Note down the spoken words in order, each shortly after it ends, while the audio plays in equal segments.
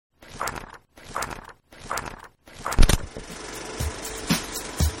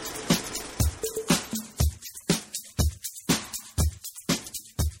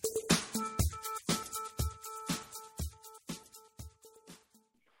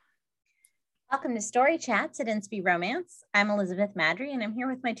Welcome to Story Chats at Inspy Romance. I'm Elizabeth Madry, and I'm here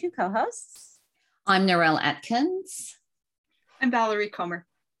with my two co-hosts. I'm Narelle Atkins. I'm Valerie Comer.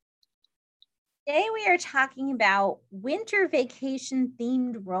 Today we are talking about winter vacation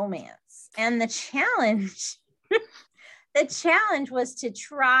themed romance, and the challenge was to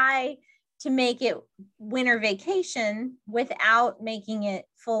try to make it winter vacation without making it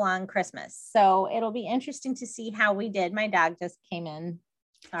full on Christmas. So it'll be interesting to see how we did. My dog just came in.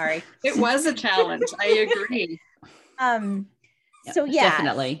 Sorry. It was a challenge. I agree. So yeah,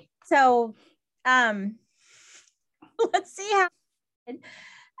 Definitely. So let's see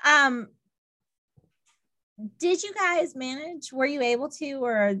how did you guys manage? Were you able to,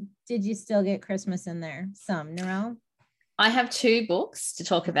 or did you still get Christmas in there? Some, Narelle? I have two books to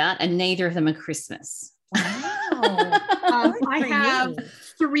talk about, and neither of them are Christmas. Wow. I have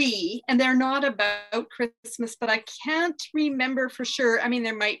three, and they're not about Christmas, but I can't remember for sure. I mean,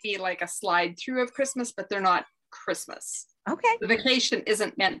 there might be like a slide through of Christmas, but they're not Christmas. Okay. The vacation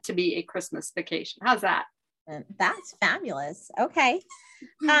isn't meant to be a Christmas vacation. How's that? That's fabulous. Okay.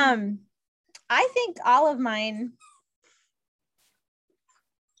 I think all of mine,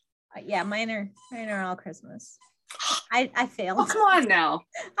 mine are all Christmas. I failed. Oh, come on now.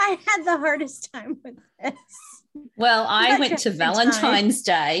 I had the hardest time with this. Well, I went to Valentine's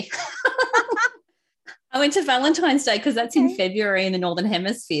Day. I went to Valentine's Day because that's in February in the Northern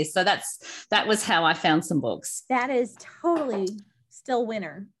Hemisphere. So that was how I found some books. That is totally still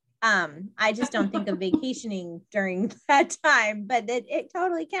winter. I just don't think of vacationing during that time, but it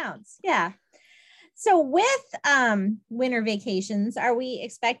totally counts. Yeah. So with winter vacations, are we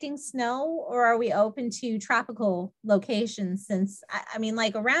expecting snow, or are we open to tropical locations? Since I mean,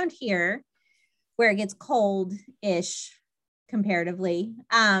 like around here where it gets cold-ish comparatively,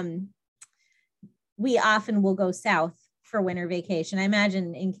 we often will go south for winter vacation. I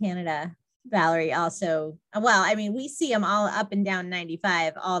imagine in Canada, Valerie, also, well, I mean, we see them all up and down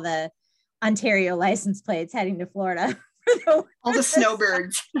 95, all the Ontario license plates heading to Florida. All the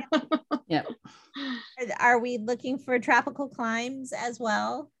snowbirds. Yeah. Are we looking for tropical climes as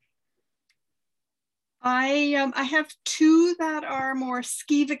well? I have two that are more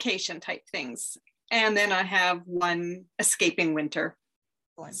ski vacation type things, and then I have one escaping winter.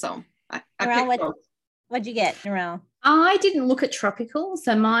 So I picked both. What'd you get, Narelle? I didn't look at tropical,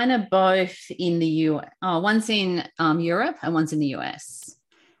 so mine are both in the US. Oh, one's in Europe and one's in the US.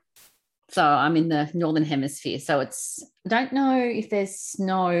 So I'm in the Northern Hemisphere. So I don't know if there's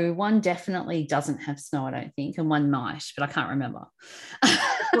snow. One definitely doesn't have snow, I don't think, and one might, but I can't remember.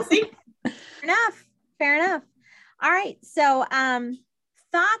 We'll see. Fair enough. All right. So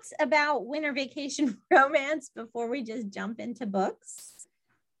thoughts about winter vacation romance before we just jump into books?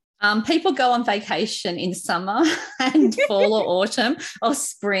 People go on vacation in summer and fall or autumn or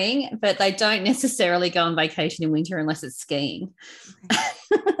spring, but they don't necessarily go on vacation in winter unless it's skiing.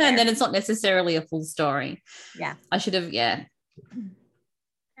 Okay. And then it's not necessarily a full story. Yeah. I should have, Yeah,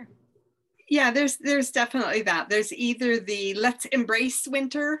 there's definitely that. There's either the let's embrace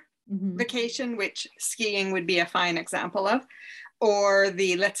winter vacation, which skiing would be a fine example of, or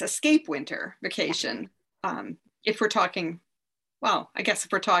the let's escape winter vacation. If we're talking, well, I guess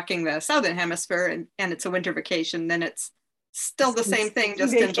if we're talking the Southern Hemisphere and it's a winter vacation, then it's still the same thing,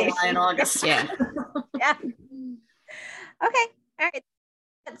 just in July and August. Yeah. Yeah. Okay. All right.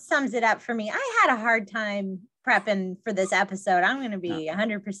 That sums it up for me. I had a hard time prepping for this episode. I'm going to be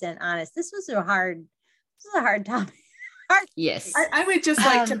 100% honest. This was a hard topic. Yes. I would just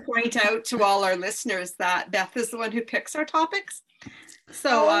like to point out to all our listeners that Beth is the one who picks our topics.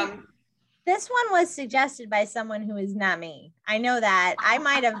 So, this one was suggested by someone who is not me. I know that. I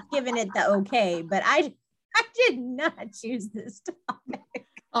might have given it the okay, but I did not choose this topic.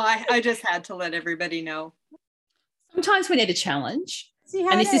 I just had to let everybody know. Sometimes we need a challenge.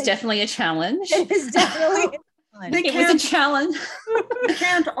 And this is definitely a challenge. It is definitely a challenge. It was a challenge. It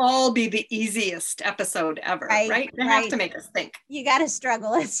can't all be the easiest episode ever, right? They have to make us think. You got to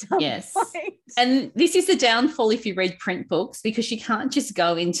struggle at some point. And this is the downfall if you read print books, because you can't just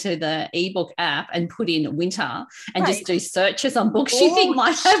go into the ebook app and put in winter and just do searches on books you think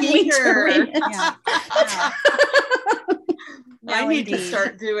might have winter in it. Yeah. No, I need to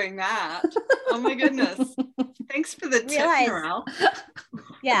start doing that. Oh my goodness. Thanks for the tip, Narelle.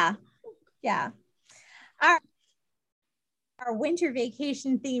 Yeah. Our winter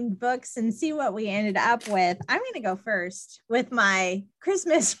vacation themed books and see what we ended up with. I'm going to go first with my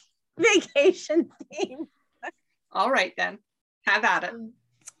Christmas vacation theme. All right, then. Have at it.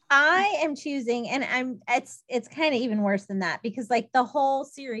 I am choosing, and it's kind of even worse than that, because like the whole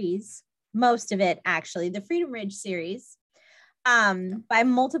series, most of it actually, the Freedom Ridge series, by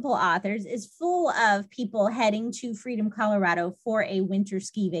multiple authors, is full of people heading to Freedom, Colorado for a winter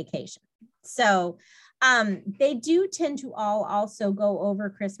ski vacation. So they do tend to all also go over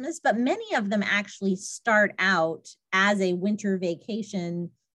Christmas, but many of them actually start out as a winter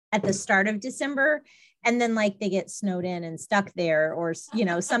vacation at the start of December. And then like they get snowed in and stuck there, or, you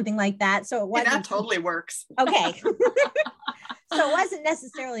know, something like that. So it wasn't, that totally works. Okay. So it wasn't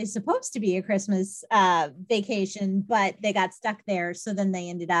necessarily supposed to be a Christmas vacation, but they got stuck there. So then they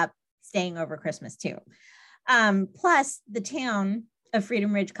ended up staying over Christmas too. Plus the town of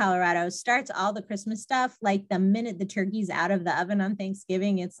Freedom Ridge, Colorado starts all the Christmas stuff. Like the minute the turkey's out of the oven on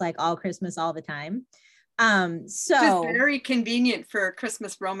Thanksgiving, it's like all Christmas all the time. So it's very convenient for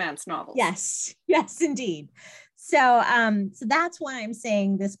Christmas romance novels. Yes, indeed. So that's why I'm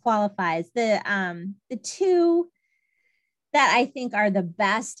saying this qualifies. The two that I think are the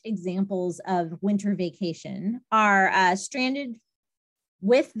best examples of winter vacation are Stranded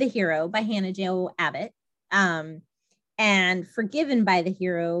with the Hero by Hannah Jo Abbott, and Forgiven by the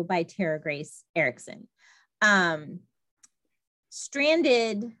Hero by Tara Grace Ericson.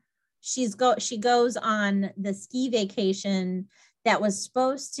 Stranded, she goes on the ski vacation that was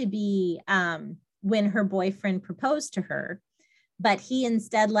supposed to be when her boyfriend proposed to her, but he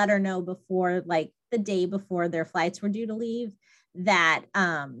instead let her know before, like the day before their flights were due to leave, that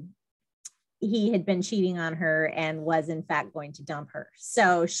he had been cheating on her and was in fact going to dump her.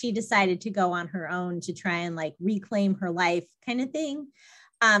 So she decided to go on her own to try and like reclaim her life kind of thing.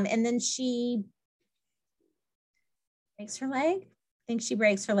 And then she breaks her leg. I think she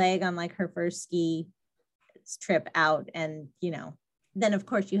breaks her leg on like her first ski trip out. And, you know, then of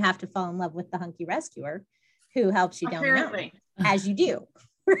course you have to fall in love with the hunky rescuer who helps you down the mountain, as you do,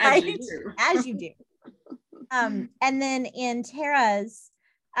 right? As you do. And then in Tara's,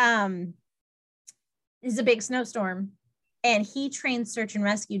 is a big snowstorm, and he trains search and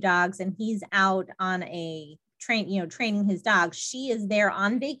rescue dogs, and he's out on a training his dogs. She is there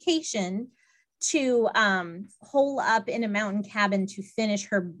on vacation to hole up in a mountain cabin to finish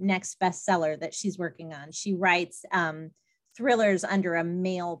her next bestseller that she's working on. She writes thrillers under a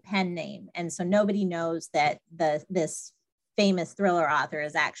male pen name, and so nobody knows that this famous thriller author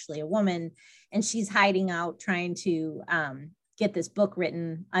is actually a woman, and she's hiding out trying to get this book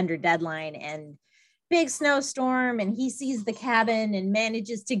written under deadline. And big snowstorm, and he sees the cabin and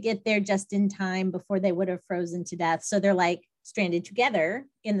manages to get there just in time before they would have frozen to death. So they're like stranded together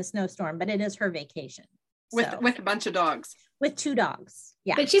in the snowstorm, but it is her vacation. With a bunch of dogs. With 2 dogs.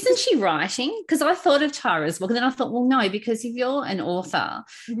 Yeah. But isn't she writing? Because I thought of Tara's book, and then I thought, well, no, because if you're an author,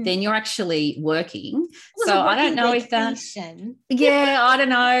 then you're actually working. So I don't know if that. Yeah, I don't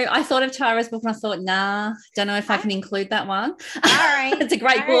know. I thought of Tara's book and I thought, nah, don't know if I can include that one. All right. It's a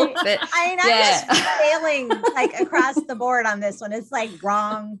great book. But I'm just failing like across the board on this one. It's like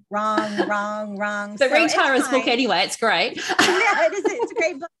wrong. But so read Tara's book anyway. It's great. Yeah, it is. It's a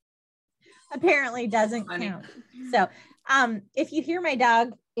great book. Apparently doesn't count. So if you hear my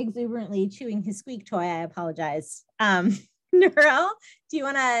dog exuberantly chewing his squeak toy, I apologize. Narelle, do you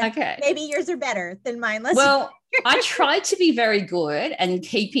want to? Okay. Maybe yours are better than mine. I tried to be very good and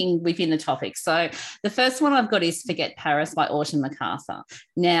keeping within the topic. So the first one I've got is Forget Paris by Autumn MacArthur.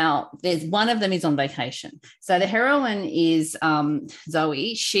 Now, there's one of them is on vacation. So the heroine is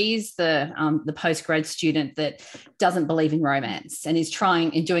Zoe. She's the postgrad student that doesn't believe in romance and is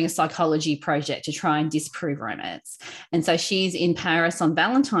trying and doing a psychology project to try and disprove romance. And so she's in Paris on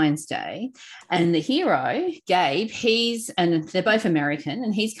Valentine's Day. And the hero, Gabe, and they're both American,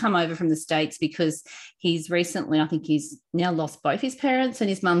 and he's come over from the States because he's recently, I think he's now lost both his parents, and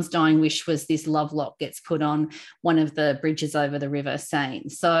his mum's dying wish was this love lock gets put on one of the bridges over the River Seine.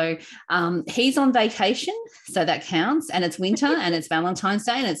 So he's on vacation, so that counts, and it's winter and it's Valentine's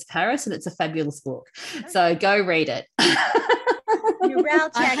Day and it's Paris, and it's a fabulous book. So go read it.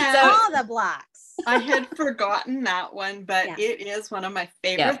 Narelle checked all the blocks. I had forgotten that one, but it is one of my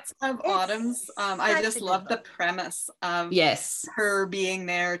favorites of Autumn's. I just love the premise of her being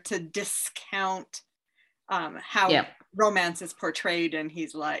there to discount how romance is portrayed, and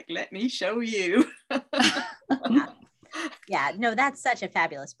he's like, let me show you. Yeah, no, that's such a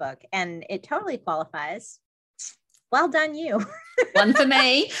fabulous book, and it totally qualifies. Well done, you. One for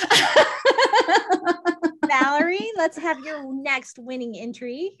me. Valerie, let's have your next winning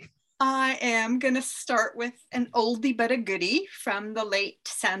entry. I am going to start with an oldie but a goodie from the late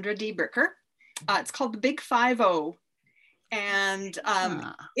Sandra D. Bricker. It's called The Big 5-0. And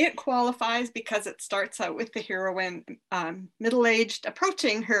it qualifies because it starts out with the heroine, middle-aged,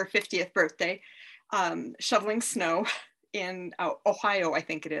 approaching her 50th birthday, shoveling snow in Ohio, I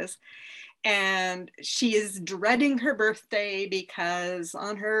think it is. And she is dreading her birthday because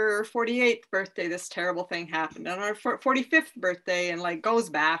on her 48th birthday, this terrible thing happened. On her 45th birthday, and like goes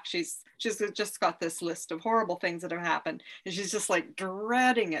back, she's just got this list of horrible things that have happened. And she's just like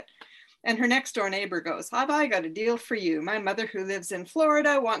dreading it. And her next door neighbor goes, have I got a deal for you? My mother, who lives in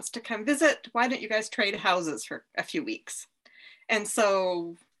Florida, wants to come visit. Why don't you guys trade houses for a few weeks? And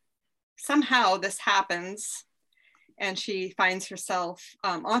so somehow this happens. And she finds herself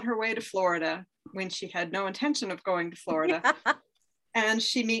on her way to Florida when she had no intention of going to Florida. Yeah. And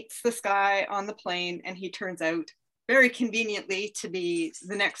she meets this guy on the plane, and he turns out very conveniently to be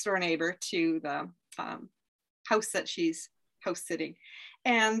the next door neighbor to the house that she's house sitting.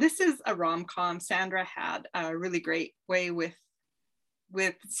 And this is a rom-com. Sandra had a really great way with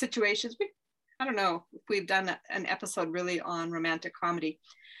situations. I don't know if we've done an episode really on romantic comedy.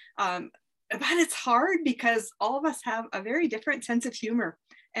 But it's hard because all of us have a very different sense of humor.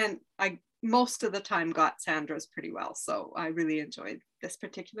 And I most of the time got Sandra's pretty well. So I really enjoyed this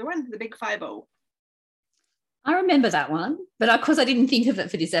particular one, The Big 5-0. I remember that one, but of course I didn't think of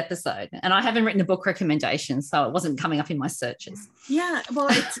it for this episode. And I haven't written a book recommendation, so it wasn't coming up in my searches. Yeah, well,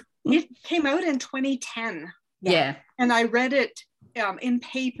 it came out in 2010. Yeah. And I read it in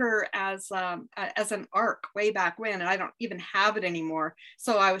paper as an ARC way back when, and I don't even have it anymore.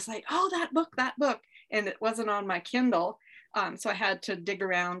 So I was like, oh, that book, and it wasn't on my Kindle. So I had to dig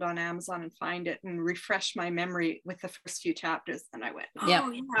around on Amazon and find it and refresh my memory with the first few chapters. And I went, oh yeah,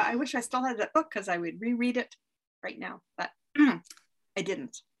 I wish I still had that book because I would reread it right now. But I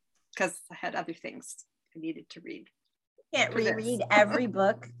didn't because I had other things I needed to read. You can't reread every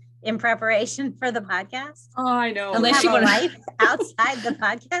book in preparation for the podcast. Oh, I know. Unless you want a life outside the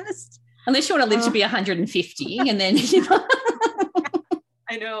podcast. Unless you want to live to be 150, and then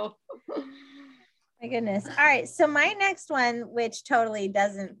I know. My goodness. All right. So my next one, which totally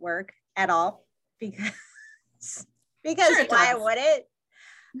doesn't work at all, because sure why would it?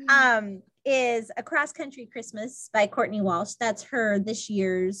 Is A Cross Country Christmas by Courtney Walsh. That's her this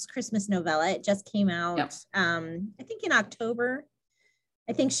year's Christmas novella. It just came out, yep. I think in October.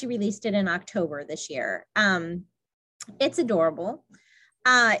 I think she released it in October this year. It's adorable.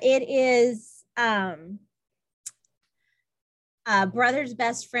 It is a brother's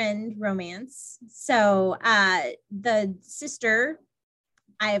best friend romance. So the sister,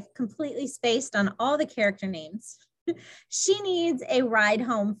 I've completely spaced on all the character names. She needs a ride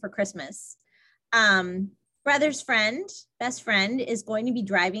home for Christmas. Brother's best friend is going to be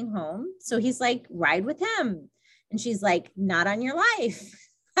driving home. So he's like, ride with him. And she's like, not on your life.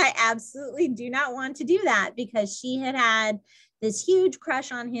 I absolutely do not want to do that, because she had this huge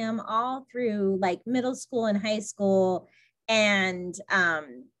crush on him all through like middle school and high school. And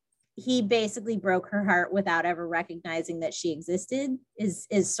he basically broke her heart without ever recognizing that she existed is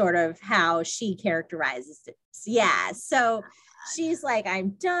sort of how she characterizes it. Yeah. So she's like,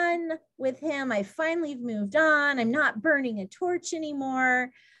 I'm done with him. I finally moved on. I'm not burning a torch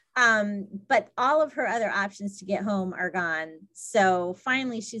anymore. But all of her other options to get home are gone. So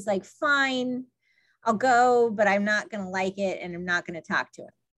finally she's like, fine, I'll go, but I'm not going to like it. And I'm not going to talk to him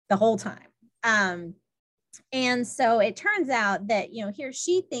the whole time. And so it turns out that, here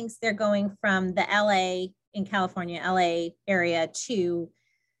she thinks they're going from the LA in California, LA area to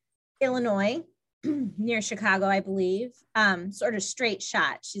Illinois near Chicago, I believe, sort of straight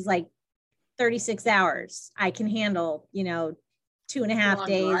shot. She's like 36 hours. I can handle, 2.5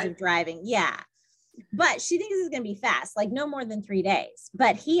 days of driving. Yeah. But she thinks it's going to be fast, like no more than 3 days.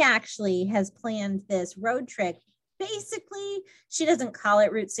 But he actually has planned this road trip. Basically, she doesn't call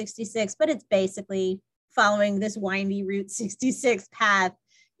it Route 66, but it's basically following this windy Route 66 path,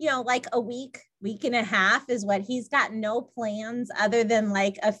 like a week and a half is what he's got. No plans other than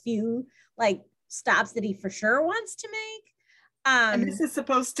like a few like stops that he for sure wants to make. And this is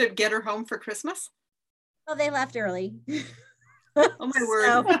supposed to get her home for Christmas? Oh, they left early. Oh my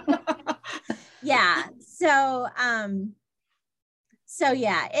word. Yeah. So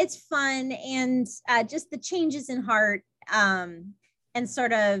yeah, it's fun. And just the changes in heart and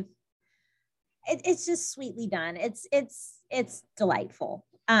sort of, it's just sweetly done. It's delightful.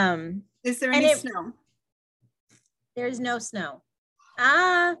 Is there any snow? There's no snow.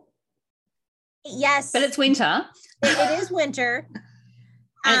 Yes. But it's winter. It is winter.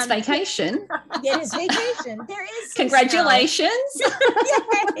 And it's vacation. It is vacation. There is congratulations.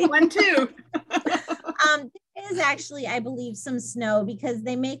 One too. There is actually, I believe, some snow because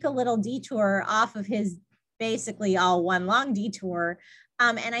they make a little detour off of his basically all one long detour.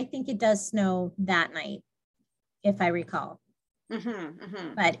 And I think it does snow that night, if I recall. Mm-hmm,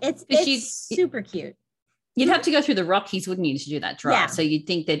 mm-hmm. But it's super cute. You'd have to go through the Rockies, wouldn't you, to do that drive? Yeah. So you'd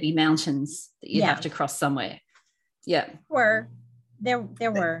think there'd be mountains that you'd have to cross somewhere. Yeah.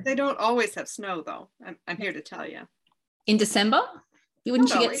 There were. They don't always have snow, though. I'm here to tell you. In December?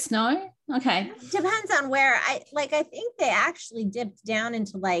 Wouldn't you get snow? Okay. Depends on where. I think they actually dipped down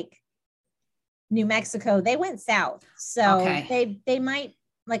into like New Mexico. They went south. So they might,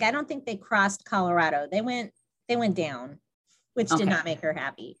 like, I don't think they crossed Colorado. They went down, which did not make her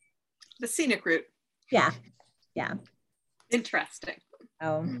happy. The scenic route. Yeah. Interesting.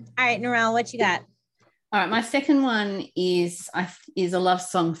 Oh, all right, Narelle, what you got? All right, my second one is a love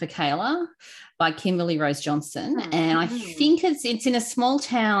song for Kayla by Kimberly Rose Johnson, and I think it's in a small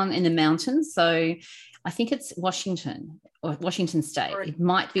town in the mountains. So I think it's Washington State. It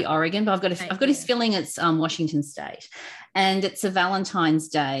might be Oregon, but I've got this feeling it's Washington State, and it's a Valentine's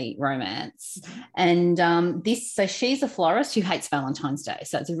Day romance. And so she's a florist who hates Valentine's Day,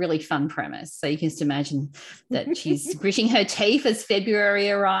 so it's a really fun premise. So you can just imagine that she's gritting her teeth as February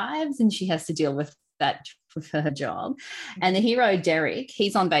arrives, and she has to deal with that for her job. And the hero, Derek,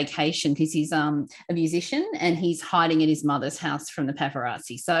 he's on vacation because he's a musician, and he's hiding at his mother's house from the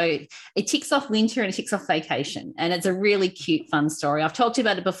paparazzi. So it ticks off winter and it ticks off vacation, and it's a really cute, fun story. I've talked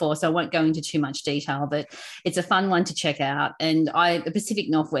about it before, so I won't go into too much detail, but it's a fun one to check out. And the Pacific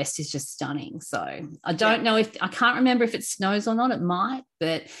Northwest is just stunning. So I don't know I can't remember if it snows or not. It might,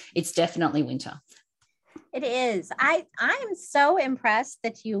 but it's definitely winter. It is. I'm so impressed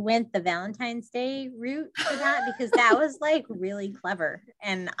that you went the Valentine's Day route for that, because that was like really clever.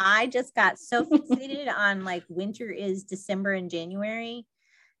 And I just got so fixated on like winter is December and January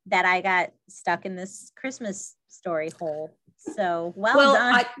that I got stuck in this Christmas story hole. So well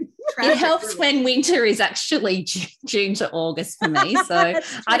done. It helps when winter is actually June to August for me. So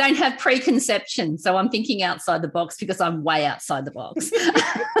I don't have preconception. So I'm thinking outside the box because I'm way outside the box.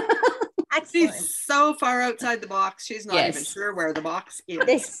 Excellent. She's so far outside the box, she's not even sure where the box is.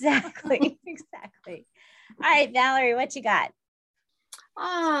 Exactly. All right, Valerie, what you got?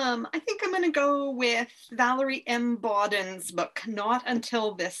 I think I'm going to go with Valerie M. Bawden's book, Not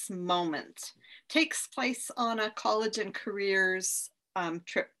Until This Moment. Takes place on a college and careers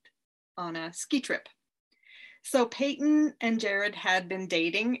trip, on a ski trip. So Peyton and Jared had been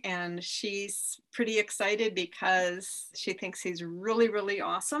dating, and she's pretty excited because she thinks he's really, really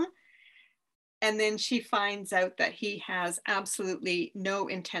awesome. And then she finds out that he has absolutely no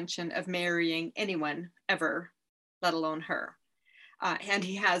intention of marrying anyone ever, let alone her. And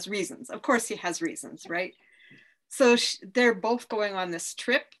he has reasons. Of course he has reasons, right? So they're both going on this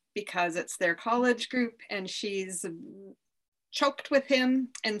trip because it's their college group, and she's choked with him.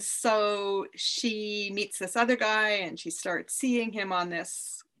 And so she meets this other guy, and she starts seeing him on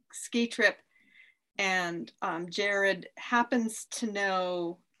this ski trip. And Jared happens to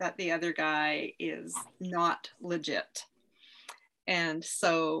know that the other guy is not legit. And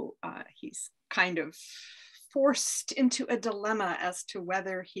so he's kind of forced into a dilemma as to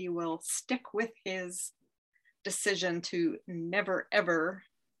whether he will stick with his decision to never ever,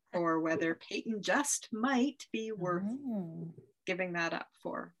 or whether Peyton just might be worth giving that up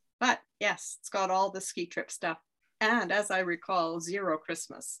for. But yes, it's got all the ski trip stuff. And as I recall, 0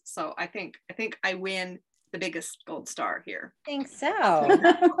 Christmas. So I think I win the biggest gold star here. I think so.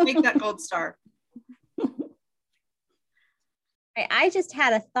 I'll take that gold star. I just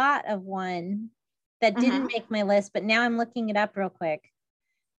had a thought of one that didn't make my list, but now I'm looking it up real quick.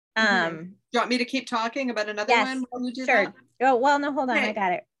 Do you want me to keep talking about another one while you do that? Oh, well, no, hold on. Okay.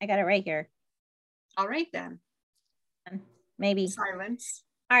 I got it right here. All right, then. Maybe. Silence.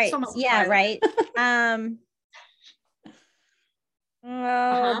 All right. Yeah, silence. Right.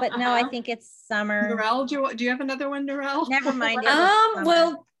 But no, I think it's summer. Narelle, do you have another one, Narelle? Never mind.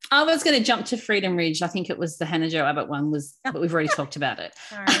 Well, I was going to jump to Freedom Ridge. I think it was the Hannah Jo Abbott one, but we've already talked about it.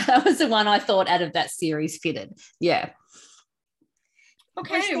 That was the one I thought out of that series fitted. Yeah.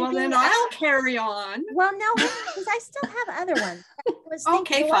 Okay, well then I'll carry on. Well, no, because I still have other ones.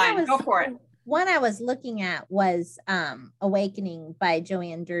 Okay, fine. Go for it. One I was looking at was Awakening by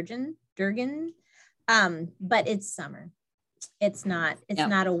Joanne Durgan. But it's summer. It's not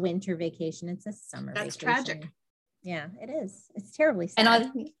a winter vacation. It's a summer vacation. That's tragic. Yeah, it is. It's terribly sad.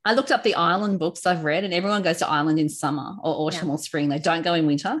 And I looked up the island books I've read, and everyone goes to Ireland in summer or autumn or spring. They don't go in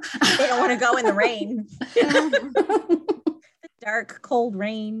winter. They don't want to go in the rain. The dark, cold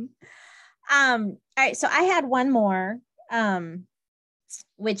rain. All right, so I had one more,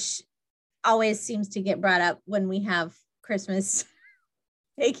 which always seems to get brought up when we have Christmas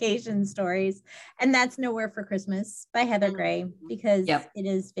vacation stories, and that's Nowhere for Christmas by Heather Gray, because it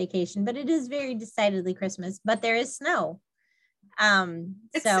is vacation, but it is very decidedly Christmas, but there is snow.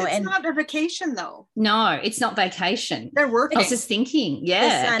 It's not a vacation though. No, it's not vacation. They're working. I was just thinking,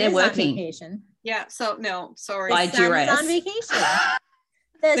 yeah, they're working. On vacation. Yeah, so no, sorry. By duress. On vacation.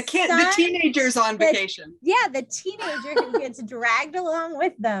 The teenager's on vacation. Yeah, the teenager who gets dragged along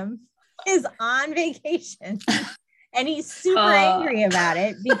with them is on vacation. And he's super angry about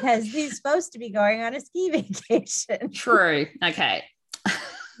it because he's supposed to be going on a ski vacation. True. Okay.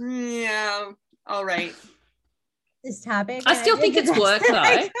 Yeah. All right. This topic. I still think it's work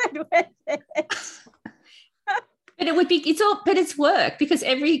though. But it would be, but it's work because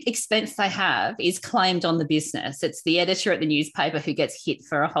every expense they have is claimed on the business. It's the editor at the newspaper who gets hit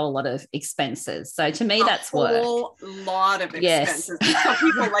for a whole lot of expenses. So to me, that's work. A whole lot of expenses. Yes. So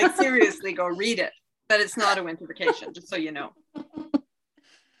people seriously go read it, but it's not a winter vacation, just so you know.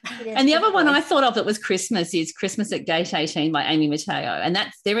 And the other one I thought of that was Christmas is Christmas at Gate 18 by Amy Mateo. And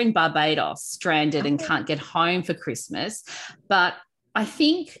they're in Barbados, stranded and can't get home for Christmas. But I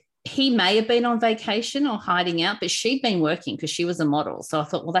think he may have been on vacation or hiding out, but she'd been working because she was a model. So I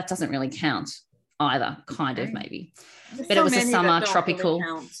thought, well, that doesn't really count either, kind of maybe. But it was a summer tropical.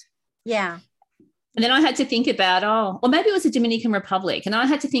 Really yeah. And then I had to think about, or maybe it was the Dominican Republic. And I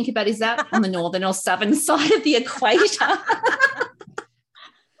had to think about, is that on the northern or southern side of the equator?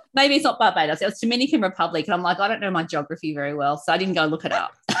 Maybe it's not Barbados. It was Dominican Republic. And I'm like, I don't know my geography very well. So I didn't go look it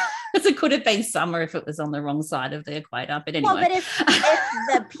up. Because it could have been summer if it was on the wrong side of the equator. But anyway. Well, but if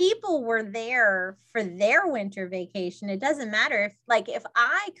the people were there for their winter vacation, it doesn't matter. If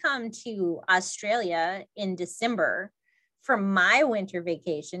I come to Australia in December for my winter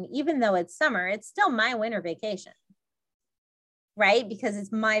vacation, even though it's summer, it's still my winter vacation. Right? Because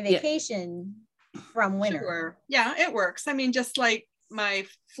it's my vacation from winter. Sure. Yeah, it works. I mean, just like my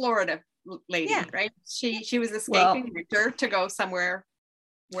Florida lady, right? She was escaping winter to go somewhere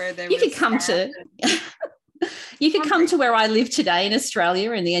where there you could come to where I live today in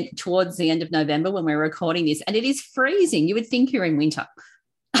Australia towards the end of November when we're recording this, and it is freezing. You would think you're in winter.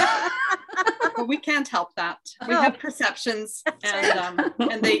 Well, we can't help that. We have perceptions,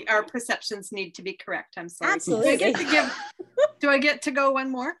 and our perceptions need to be correct. I'm sorry. Absolutely. Do I get to go one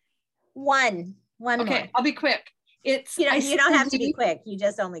more? One okay, more. I'll be quick. You don't have to be quick. You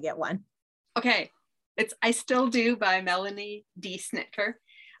just only get one. Okay. It's I Still Do by Melanie D. Snitker.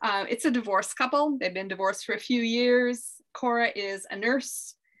 It's a divorced couple. They've been divorced for a few years. Cora is a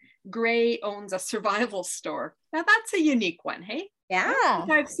nurse. Gray owns a survival store. Now that's a unique one, hey? Yeah.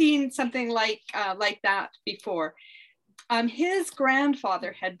 I've seen something like that before. His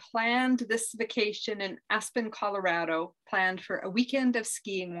grandfather had planned this vacation in Aspen, Colorado, planned for a weekend of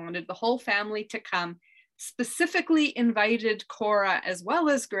skiing, wanted the whole family to come, specifically invited Cora as well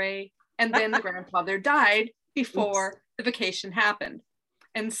as Gray, and then the grandfather died before the vacation happened.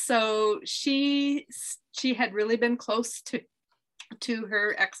 And so she had really been close to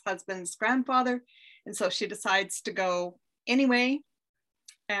her ex-husband's grandfather. And so she decides to go anyway.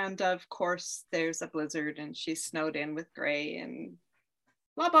 And of course, there's a blizzard and she's snowed in with Gray and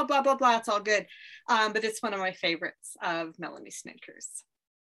blah, blah, blah, blah, blah. It's all good. But it's one of my favorites of Melanie Snitker's.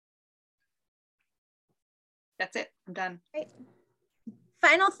 That's it. I'm done. Great.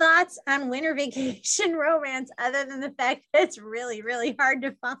 Final thoughts on winter vacation romance, other than the fact that it's really, really hard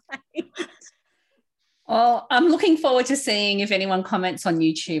to find. Well, I'm looking forward to seeing if anyone comments on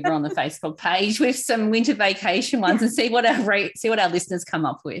YouTube or on the Facebook page with some winter vacation ones and see what our listeners come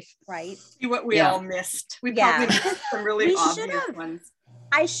up with. Right. See what we all missed. We probably missed some really obvious ones.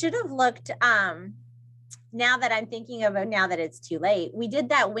 I should have looked. Now that I'm thinking of it, now that it's too late, we did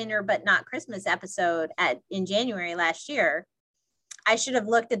that winter but not Christmas episode in January last year. I should have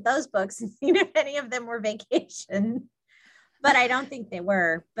looked at those books and seen if any of them were vacation, but I don't think they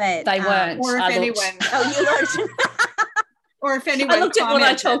were. But they weren't. Or if anyone. Oh, you looked. Or if anyone. I looked at what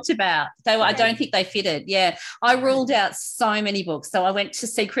I talked about. I don't think they fitted. Yeah, I ruled out so many books. So I went to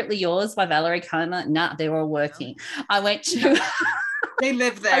Secretly Yours by Valerie Comer. Nah, they're all working. I went to. They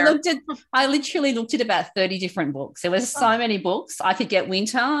live there. I literally looked at about 30 different books. There were so many books. I could get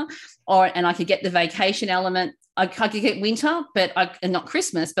winter, and I could get the vacation element. I could get winter, and not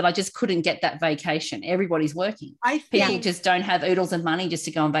Christmas, but I just couldn't get that vacation. Everybody's working. People just don't have oodles of money just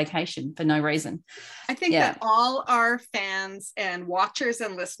to go on vacation for no reason. I think that all our fans and watchers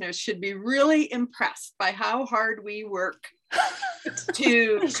and listeners should be really impressed by how hard we work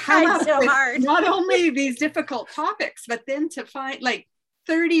to come up with not only these difficult topics, but then to find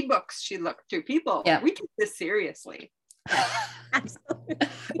 30 books she looked through. People, we took this seriously. Absolutely. It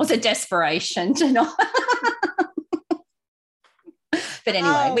was a desperation to not. But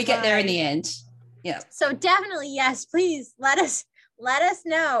anyway, we get there in the end. Yeah. So definitely, yes, please let us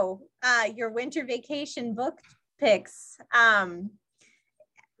know your winter vacation book picks. Maybe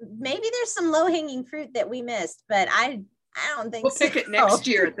there's some low-hanging fruit that we missed, but I don't think we'll pick it next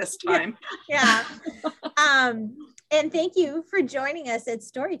year at this time. Yeah. And thank you for joining us at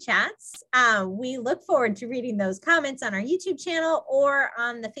Story Chats. We look forward to reading those comments on our YouTube channel or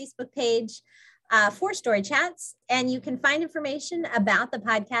on the Facebook page for Story Chats. And you can find information about the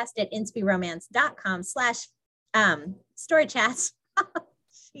podcast at inspyromance.com/storychats.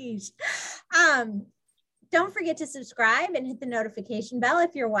 Jeez. Don't forget to subscribe and hit the notification bell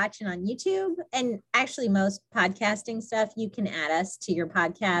if you're watching on YouTube. And actually, most podcasting stuff, you can add us to your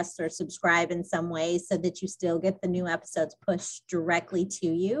podcasts or subscribe in some way so that you still get the new episodes pushed directly to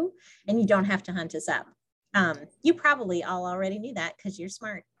you and you don't have to hunt us up. You probably all already knew that because you're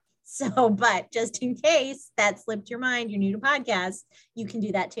smart. So, but just in case that slipped your mind, you're new to podcasts, you can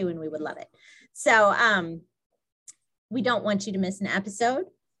do that too, and we would love it. So we don't want you to miss an episode.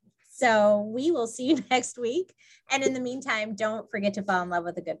 So we will see you next week. And in the meantime, don't forget to fall in love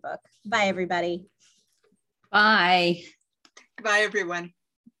with a good book. Bye, everybody. Bye. Bye, everyone.